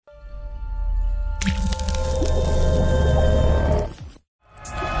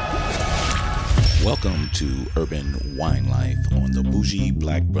Welcome to Urban Wine Life on the Bougie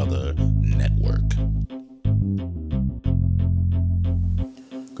Black Brother Network.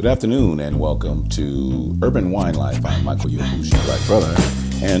 Good afternoon and welcome to Urban Wine Life. I'm Michael, your Bougie Black Brother.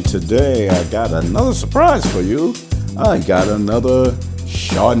 And today I got another surprise for you. I got another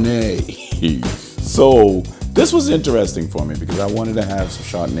Chardonnay. So this was interesting for me because I wanted to have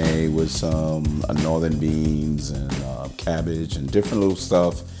some Chardonnay with some northern beans and cabbage and different little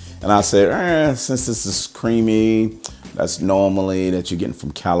stuff. And I said, since this is creamy, that's normally that you're getting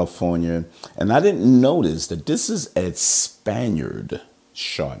from California. And I didn't notice that this is a Spaniard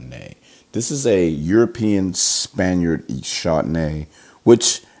Chardonnay. This is a European Spaniard Chardonnay,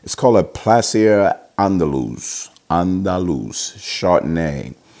 which is called a Placer Andaluz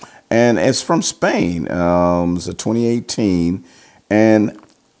Chardonnay. And it's from Spain. It's a 2018. And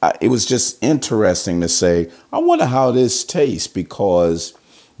it was just interesting to say, I wonder how this tastes because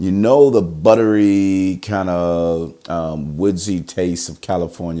you know the buttery kind of woodsy taste of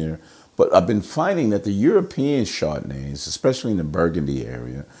California, but I've been finding that the European Chardonnays, especially in the Burgundy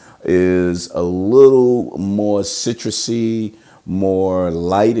area, is a little more citrusy, more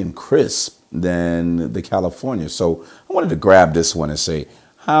light and crisp than the California. So I wanted to grab this one and say,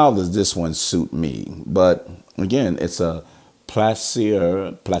 how does this one suit me? But again, it's a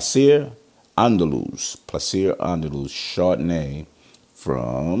Placer Andaluz Chardonnay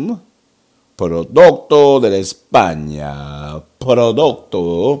from Producto de España,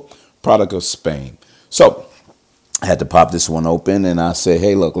 product of Spain. So I had to pop this one open and I said,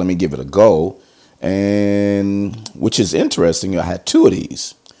 hey, look, let me give it a go. And which is interesting, I had two of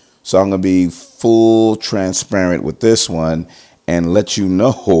these. So I'm going to be full transparent with this one and let you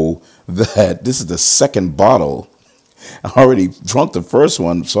know that this is the second bottle. I already drunk the first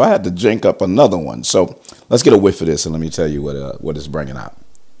one, so I had to drink up another one. So let's get a whiff of this, and let me tell you what it's bringing out.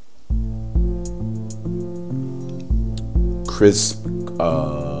 Crisp,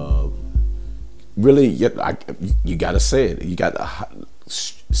 really, you got to say it. You got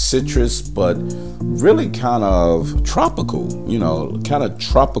citrus, but really kind of tropical, kind of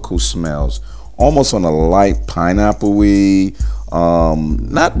tropical smells, almost on a light pineapple-y,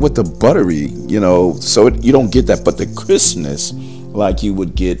 not with the buttery, so you don't get that, but the crispness like you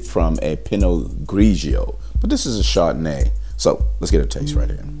would get from a Pinot Grigio. But this is a Chardonnay. So let's get a taste right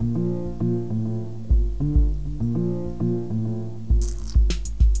here.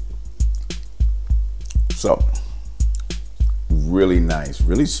 So really nice,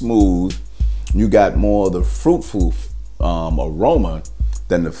 really smooth. You got more of the fruitful aroma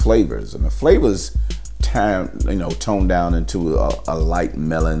than the flavors. And the flavors toned down into a light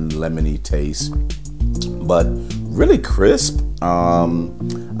melon, lemony taste, but really crisp. I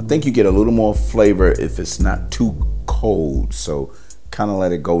think you get a little more flavor if it's not too cold. So kind of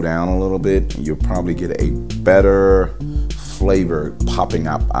let it go down a little bit. You'll probably get a better flavor popping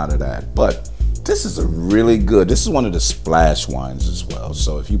up out of that. But this is this is one of the splash wines as well.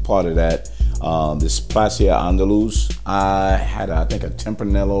 So if you part of that, this Placer Andaluz, I had, I think, a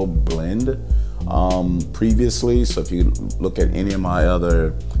Tempranillo blend previously. So if you look at any of my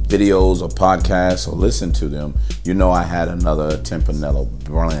other videos or podcasts or listen to them, I had another Tempranillo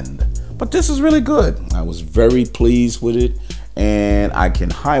blend. But this is really good. I was very pleased with it, and I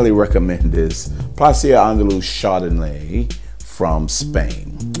can highly recommend this Placer Andaluz Chardonnay from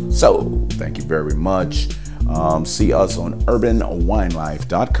Spain. So thank you very much. See us on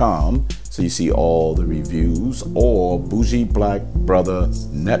urbanwinelife.com. So you see all the reviews, or Bougie Black Brother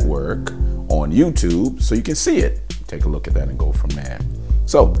Network on YouTube, so you can see it. Take a look at that and go from there.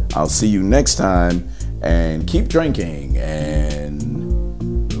 So I'll see you next time, and keep drinking,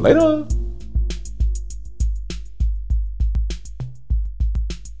 and later.